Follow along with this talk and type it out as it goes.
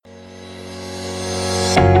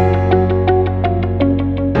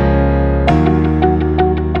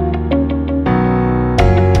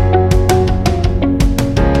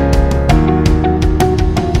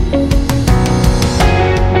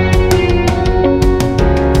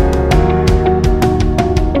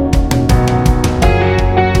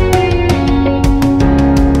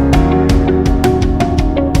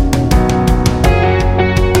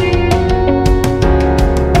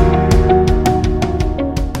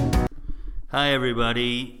Hi,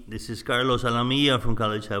 everybody. This is Carlos Alamilla from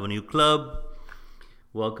College Avenue Club.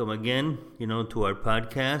 Welcome again, to our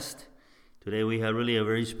podcast. Today we have really a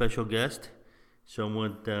very special guest,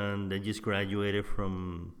 someone that just graduated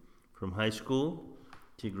from high school.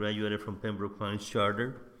 She graduated from Pembroke Pines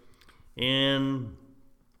Charter and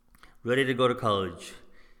ready to go to college.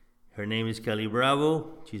 Her name is Kelly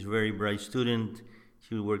Bravo. She's a very bright student.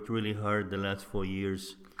 She worked really hard the last 4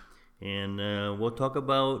 years, and we'll talk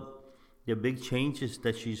about the big changes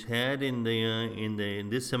that she's had in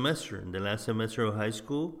this semester, in the last semester of high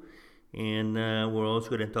school, and we're also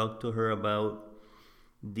going to talk to her about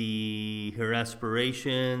her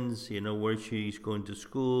aspirations, where she's going to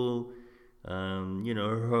school,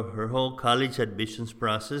 her whole college admissions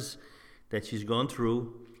process that she's gone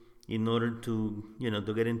through in order to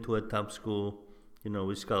get into a top school,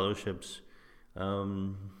 with scholarships.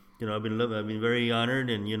 I've been very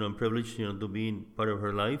honored and privileged, to be part of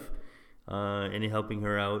her life, and helping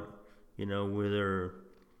her out, with her,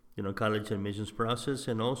 college admissions process,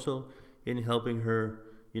 and also in helping her,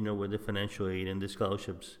 with the financial aid and the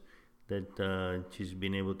scholarships that she's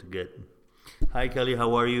been able to get. Hi, Kelly.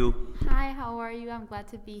 How are you? Hi, how are you? I'm glad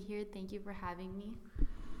to be here. Thank you for having me.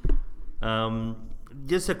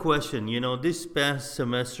 Just a question. This past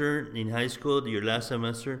semester in high school, your last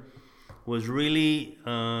semester, was really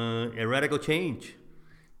a radical change.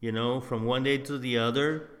 From one day to the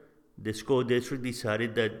other, the school district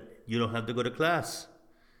decided that you don't have to go to class.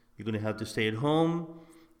 You're going to have to stay at home.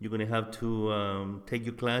 You're going to have to take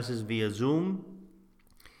your classes via Zoom.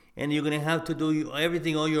 And you're going to have to do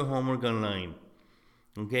everything, all your homework online.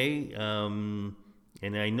 Okay? And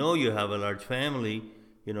I know you have a large family.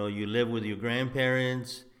 You live with your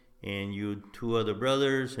grandparents and your two other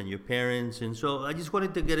brothers and your parents. And so I just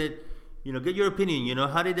wanted to get your opinion.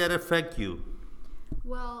 How did that affect you?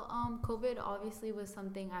 Well, COVID obviously was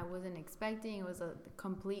something I wasn't expecting. It was a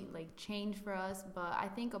complete change for us, but I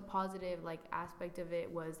think a positive aspect of it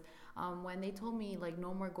was when they told me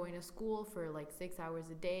no more going to school for 6 hours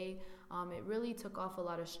a day. It really took off a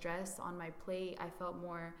lot of stress on my plate. I felt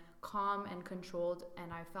more calm and controlled,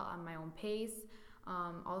 and I felt on my own pace.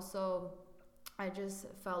 Also, I just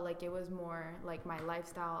felt like it was more like my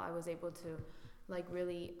lifestyle. I was able to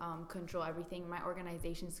really control everything. My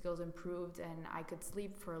organization skills improved, and I could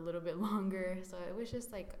sleep for a little bit longer. So it was just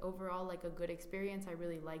overall a good experience. I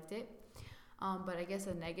really liked it. But I guess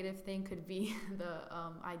a negative thing could be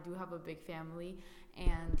I do have a big family,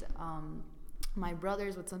 and my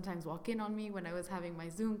brothers would sometimes walk in on me when I was having my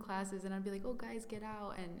Zoom classes, and I'd be like, "Oh, guys, get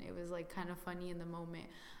out!" And it was kind of funny in the moment.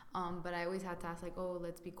 But I always had to ask "Oh,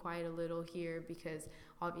 let's be quiet a little here," because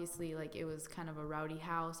obviously it was kind of a rowdy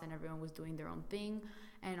house and everyone was doing their own thing,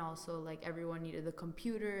 and also everyone needed the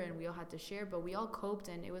computer and we all had to share, but we all coped,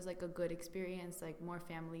 and it was a good experience, more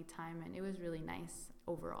family time, and it was really nice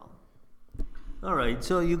overall. All right,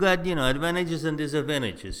 so you got advantages and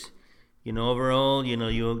disadvantages. Overall,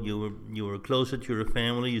 you were closer to your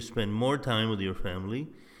family. You spent more time with your family.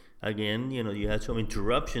 Again, you had some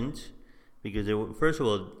interruptions because first of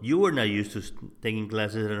all, you were not used to taking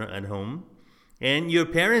classes at home, and your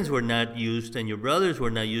parents were not used, and your brothers were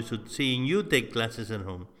not used to seeing you take classes at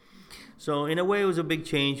home. So in a way, it was a big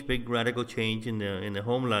change, big radical change in the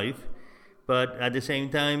home life. But at the same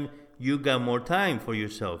time, you got more time for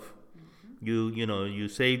yourself. You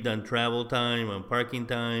saved on travel time, on parking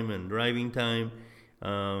time, and driving time.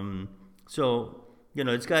 So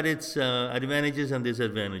it's got its advantages and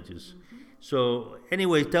disadvantages. So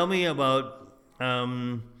anyway, tell me about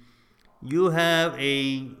you have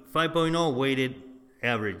a 5.0 weighted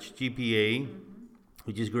average GPA,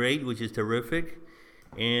 which is great, which is terrific.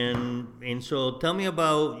 And so tell me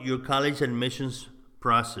about your college admissions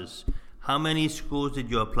process. How many schools did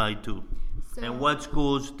you apply to? And what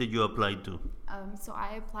schools did you apply to? So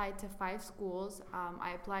I applied to 5 schools.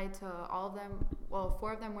 I applied to all of them. Well,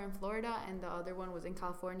 4 of them were in Florida, and the other one was in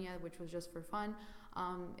California, which was just for fun.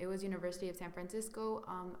 It was University of San Francisco.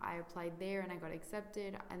 I applied there and I got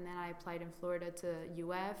accepted. And then I applied in Florida to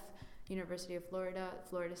UF, University of Florida,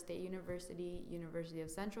 Florida State University, University of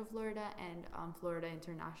Central Florida, and Florida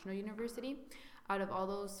International University. Out of all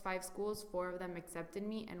those 5 schools, 4 of them accepted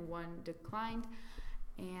me and 1 declined.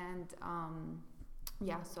 And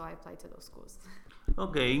so I applied to those schools.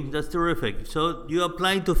 Okay, that's terrific. So you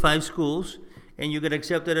applied to 5 schools and you got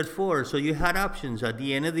accepted at 4. So you had options at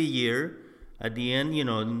the end of the year. At the end,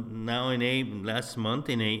 now last month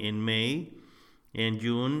in May and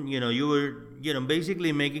June, you were,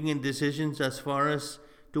 basically making decisions as far as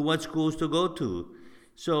to what schools to go to.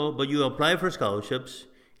 So, but you apply for scholarships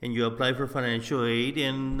and you applied for financial aid.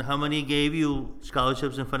 And how many gave you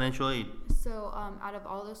scholarships and financial aid? So, out of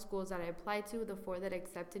all the schools that I applied to, the four that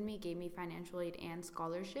accepted me gave me financial aid and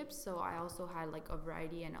scholarships. So I also had like a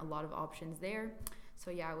variety and a lot of options there. So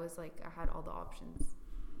yeah, I had all the options.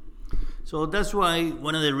 So that's why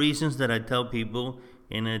one of the reasons that I tell people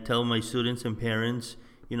and I tell my students and parents,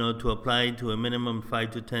 to apply to a minimum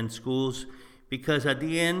 5 to 10 schools, because at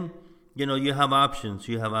the end, you have options.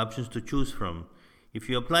 You have options to choose from. If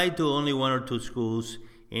you apply to only one or two schools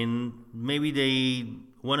and maybe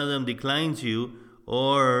one of them declines you,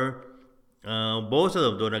 or both of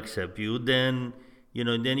them don't accept you, then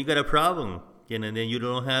you got a problem. Then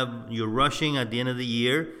you're rushing at the end of the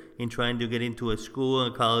year in trying to get into a school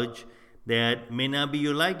and college that may not be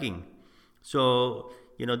your liking. So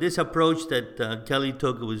this approach that Kelly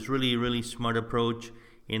took was really, really smart approach,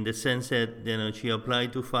 in the sense that she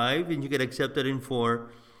applied to 5 and you get accepted in 4,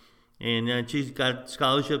 and she's got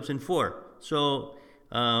scholarships in 4. So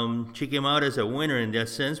she came out as a winner in that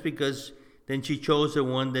sense, because then she chose the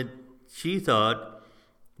one that she thought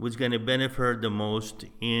was going to benefit her the most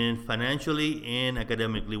in financially and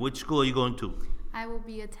academically. Which school are you going to? I will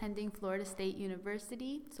be attending Florida State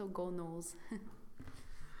University, so go Noles.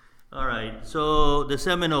 All right, so the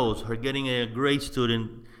Seminoles are getting a great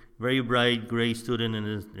student, very bright, great student,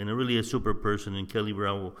 and really a super person in Kelly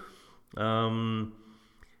Bravo.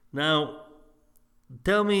 Now,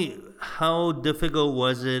 tell me, how difficult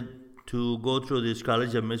was it to go through this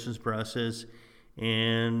college admissions process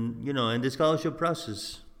and the scholarship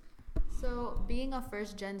process? So, being a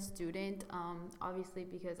first-gen student, obviously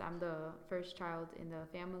because I'm the first child in the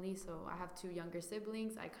family, so I have 2 younger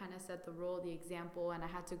siblings, I kind of set the role, the example, and I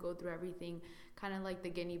had to go through everything kind of like the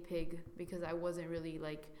guinea pig, because I wasn't really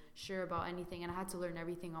sure about anything, and I had to learn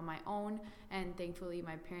everything on my own. And thankfully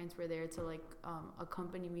my parents were there to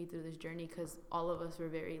accompany me through this journey, because all of us were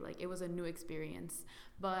very it was a new experience.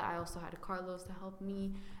 But I also had Carlos to help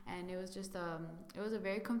me, and it was just it was a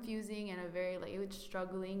very confusing and a very it was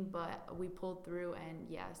struggling, but we pulled through, and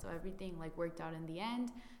yeah, so everything worked out in the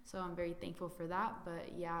end. So I'm very thankful for that.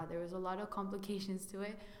 But yeah, there was a lot of complications to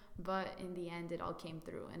it, but in the end it all came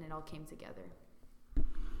through and it all came together.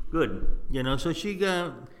 Good. So she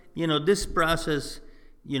got, this process,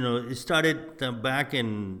 it started back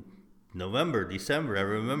in November, December, I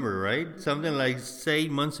remember, right? Something like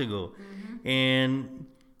 8 months ago. Mm-hmm. And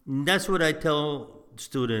that's what I tell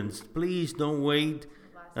students. Please don't wait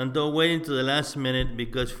until the last minute,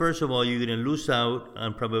 because first of all, you're going to lose out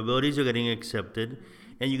on probabilities of getting accepted,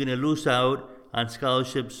 and you're going to lose out on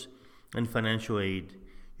scholarships and financial aid.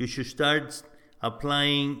 You should start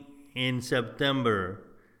applying in September.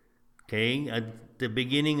 Okay, at the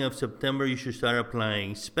beginning of September, you should start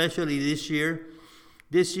applying, especially this year.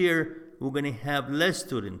 This year, we're going to have less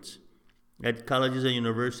students at colleges and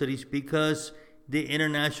universities, because the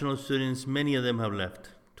international students, many of them have left.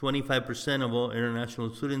 25% of all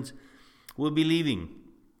international students will be leaving,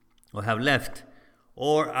 or have left,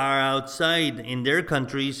 or are outside in their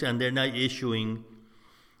countries, and they're not issuing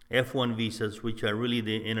F1 visas, which are really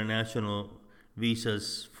the international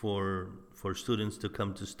visas for students to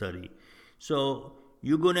come to study. So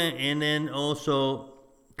and then also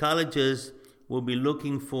colleges will be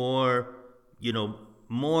looking for,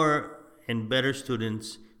 more and better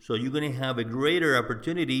students. So you're going to have a greater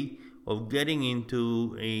opportunity of getting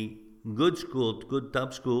into a good school, good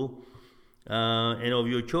top school, and of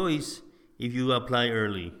your choice if you apply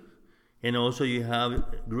early. And also you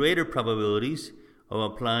have greater probabilities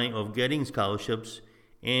of getting scholarships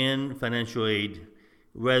and financial aid,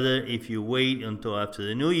 rather if you wait until after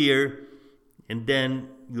the new year and then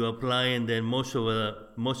you apply, and then most of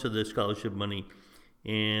the scholarship money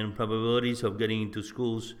and probabilities of getting into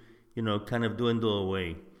schools, kind of dwindle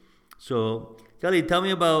away. So Kelly, tell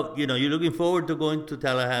me about, you're looking forward to going to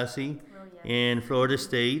Tallahassee and Florida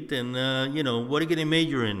State, and what are you going to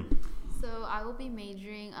major in? So I will be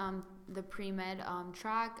majoring the pre-med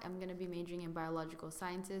track. I'm going to be majoring in biological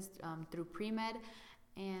sciences through pre-med.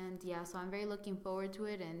 And yeah, so I'm very looking forward to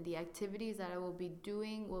it. And the activities that I will be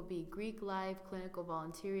doing will be Greek life, clinical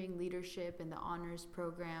volunteering, leadership, and the honors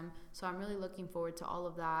program. So I'm really looking forward to all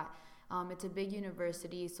of that. It's a big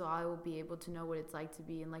university, so I will be able to know what it's like to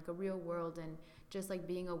be in a real world, and just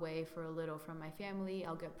being away for a little from my family.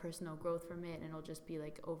 I'll get personal growth from it, and it'll just be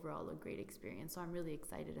overall a great experience. So I'm really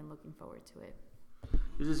excited and looking forward to it.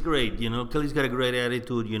 This is great. Kelly's got a great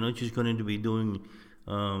attitude. She's going to be doing,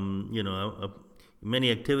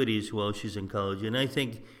 many activities while she's in college, and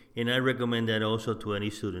I recommend that also to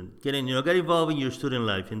any student. Get involved in your student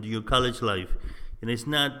life, into your college life, and it's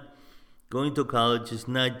not going to college. It's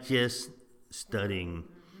not just studying.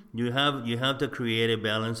 you have to create a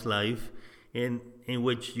balanced life in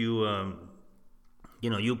which you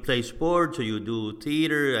play sports or you do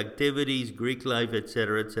theater activities, Greek life,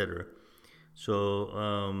 etc., etc. So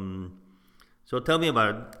so tell me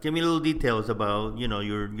about it. Give me little details about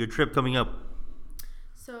your trip coming up.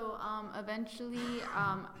 So eventually,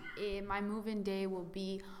 my move-in day will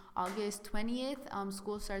be August 20th.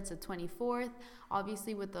 School starts the 24th.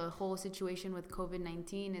 Obviously, with the whole situation with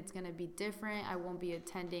COVID-19, it's going to be different. I won't be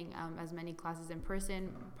attending as many classes in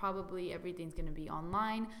person. Probably everything's going to be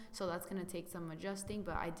online. So that's going to take some adjusting.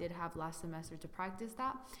 But I did have last semester to practice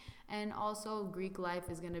that. And also, Greek life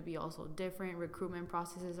is going to be also different. Recruitment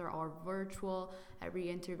processes are all virtual. Every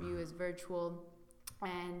interview is virtual.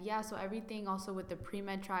 And yeah, so everything also with the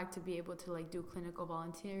pre-med track to be able to like do clinical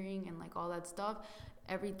volunteering and like all that stuff,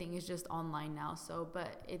 everything is just online now. So,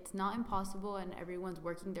 but it's not impossible and everyone's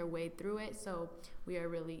working their way through it. So we are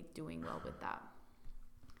really doing well with that.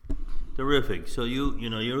 Terrific. So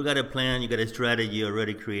you got a plan, you got a strategy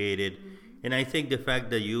already created, and I think the fact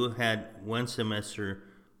that you had one semester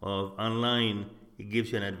of online, it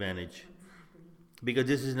gives you an advantage. Because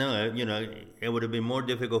this is now, it would have been more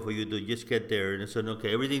difficult for you to just get there and say,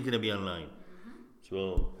 okay, everything's going to be online.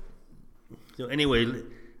 So anyway,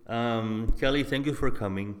 Kelly, thank you for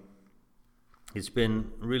coming. It's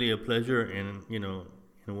been really a pleasure, in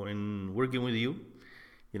working with you,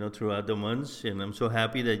 throughout the months, and I'm so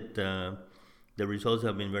happy that the results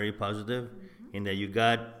have been very positive, and that you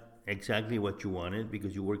got exactly what you wanted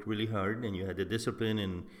because you worked really hard and you had the discipline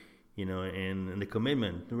and and the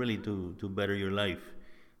commitment really to better your life.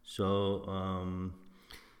 So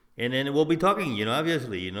and then we'll be talking,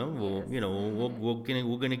 obviously,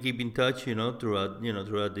 we're gonna keep in touch, throughout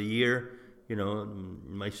the year.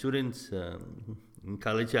 My students in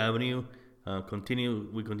College Avenue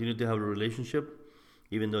we continue to have a relationship,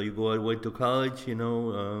 even though you go away to college.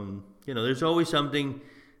 There's always something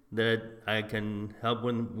that I can help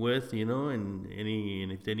them with, and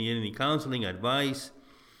if they need any counseling, advice.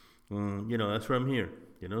 That's why I'm here.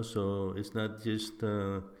 So it's not just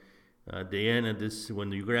at the end of this,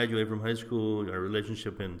 when you graduate from high school, our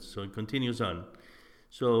relationship ends. So it continues on.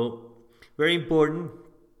 So very important.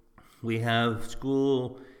 We have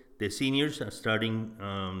school, the seniors are starting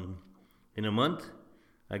in a month.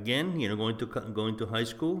 Again, going to high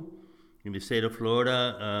school in the state of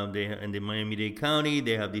Florida. In the Miami-Dade County,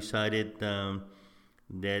 they have decided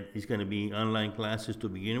that it's going to be online classes to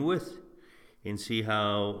begin with, and see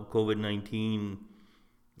how COVID-19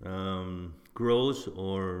 grows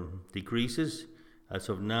or decreases. As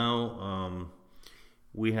of now,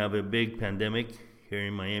 we have a big pandemic here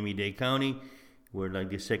in Miami-Dade County. We're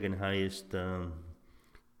like the second highest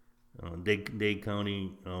Dade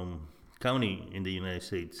County county in the United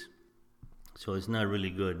States. So it's not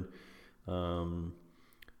really good.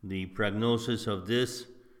 The prognosis of this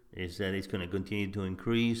is that it's going to continue to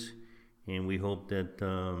increase, and we hope that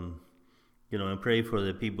and pray for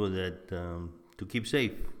the people that to keep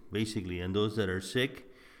safe, basically, and those that are sick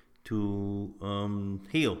to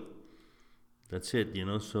heal. That's it,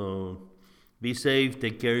 So be safe,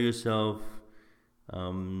 take care of yourself,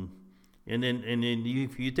 and then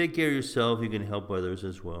if you take care of yourself, you can help others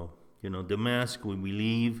as well. The mask, we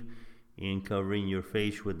believe in covering your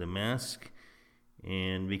face with the mask,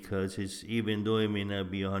 and because even though it may not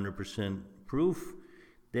be 100% proof,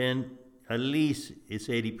 then at least it's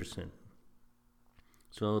 80%.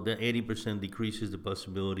 So the 80% decreases the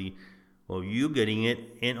possibility of you getting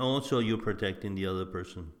it, and also you protecting the other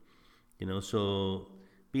person. So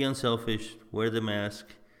be unselfish, wear the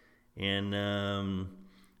mask, and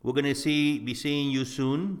we're gonna be seeing you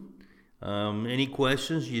soon. Any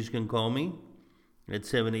questions, you just can call me at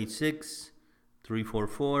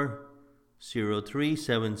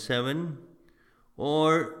 786-344-0377,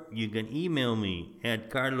 or you can email me at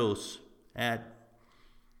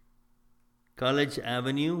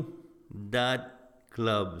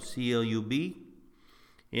carlos@collegeavenue.club, CLUB,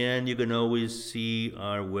 and you can always see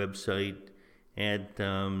our website at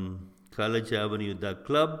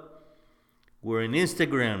collegeavenue.club. We're on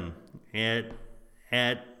Instagram at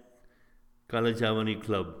College Avenue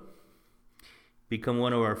Club. Become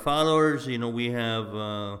one of our followers. We have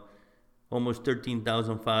almost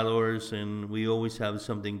 13,000 followers, and we always have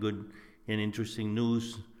something good and interesting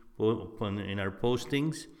news in our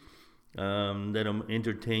postings that'll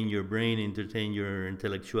entertain your brain, entertain your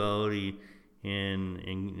intellectuality,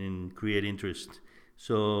 and create interest.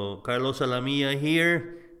 So Carlos Alamilla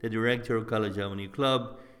here, the director of College Avenue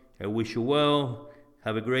Club. I wish you well.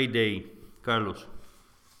 Have a great day, Carlos.